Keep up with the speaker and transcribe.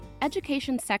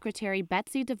Education Secretary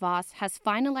Betsy DeVos has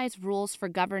finalized rules for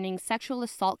governing sexual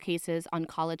assault cases on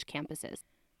college campuses.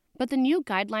 But the new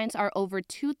guidelines are over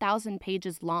 2,000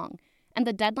 pages long, and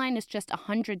the deadline is just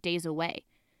 100 days away.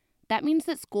 That means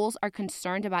that schools are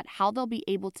concerned about how they'll be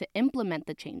able to implement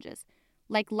the changes,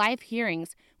 like live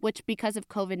hearings, which, because of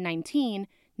COVID-19,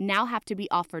 now have to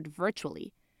be offered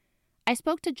virtually. I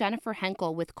spoke to Jennifer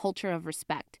Henkel with Culture of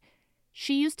Respect.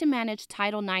 She used to manage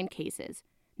Title IX cases.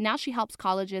 Now she helps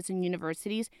colleges and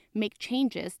universities make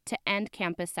changes to end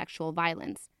campus sexual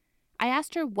violence. I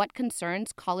asked her what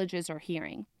concerns colleges are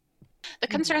hearing. The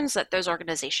concerns that those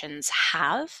organizations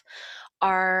have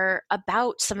are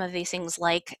about some of these things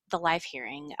like the live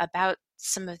hearing, about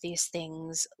some of these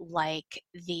things like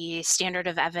the standard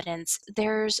of evidence.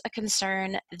 There's a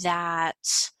concern that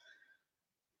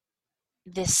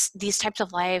these types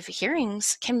of live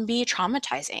hearings can be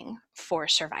traumatizing for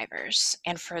survivors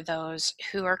and for those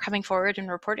who are coming forward and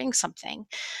reporting something.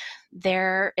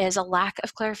 There is a lack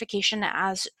of clarification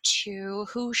as to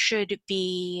who should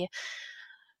be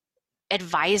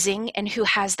advising and who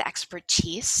has the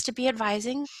expertise to be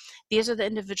advising. These are the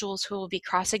individuals who will be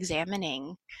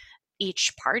cross-examining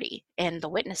each party and the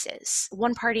witnesses.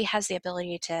 One party has the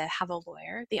ability to have a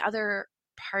lawyer, the other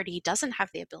party doesn't have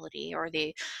the ability, or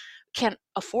they can't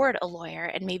afford a lawyer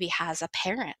and maybe has a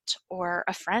parent or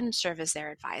a friend serve as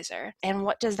their advisor. And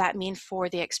what does that mean for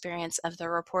the experience of the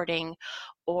reporting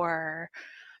or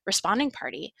responding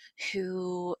party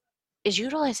who is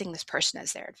utilizing this person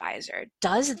as their advisor?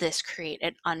 Does this create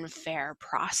an unfair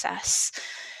process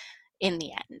in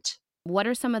the end? What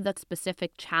are some of the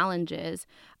specific challenges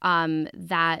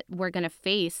that we're going to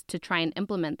face to try and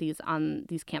implement these on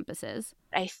these campuses?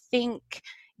 I think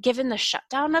given the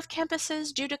shutdown of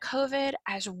campuses due to COVID,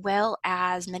 as well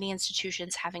as many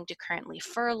institutions having to currently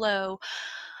furlough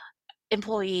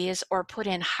employees or put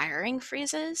in hiring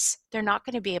freezes, they're not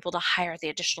going to be able to hire the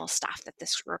additional staff that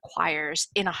this requires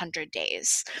in 100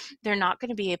 days. They're not going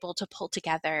to be able to pull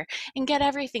together and get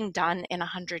everything done in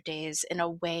 100 days in a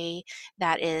way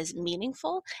that is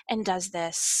meaningful and does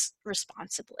this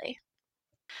responsibly.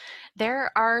 There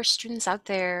are students out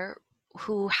there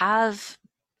who have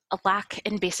a lack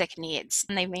in basic needs,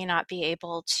 and they may not be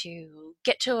able to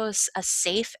get to a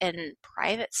safe and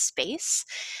private space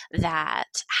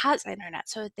that has internet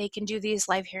so that they can do these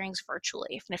live hearings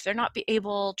virtually. And if they're not be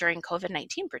able during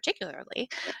COVID-19 particularly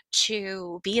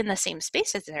to be in the same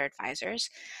space as their advisors,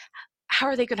 how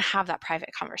are they going to have that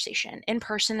private conversation? In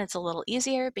person, it's a little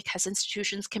easier because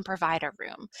institutions can provide a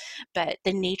room, but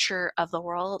the nature of the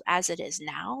world as it is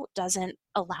now doesn't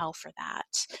allow for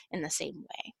that in the same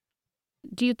way.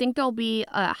 Do you think there'll be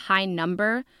a high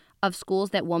number of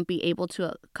schools that won't be able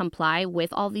to comply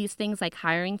with all these things like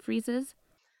hiring freezes?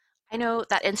 I know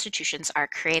that institutions are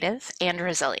creative and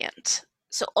resilient.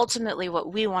 So ultimately,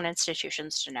 what we want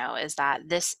institutions to know is that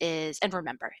this is, and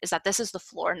remember, is that this is the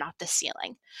floor, not the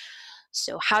ceiling.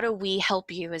 So how do we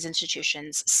help you as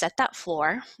institutions set that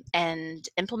floor and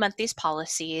implement these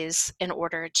policies in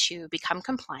order to become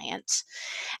compliant,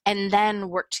 and then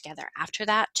work together after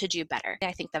that to do better?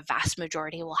 I think the vast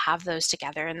majority will have those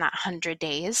together in that 100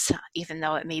 days, even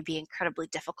though it may be incredibly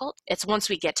difficult. It's once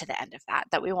we get to the end of that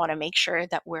that we want to make sure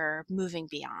that we're moving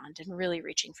beyond and really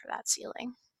reaching for that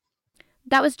ceiling.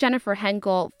 That was Jennifer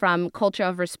Henkel from Culture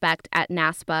of Respect at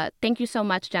NASPA. Thank you so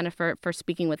much, Jennifer, for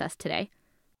speaking with us today.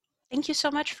 Thank you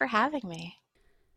so much for having me.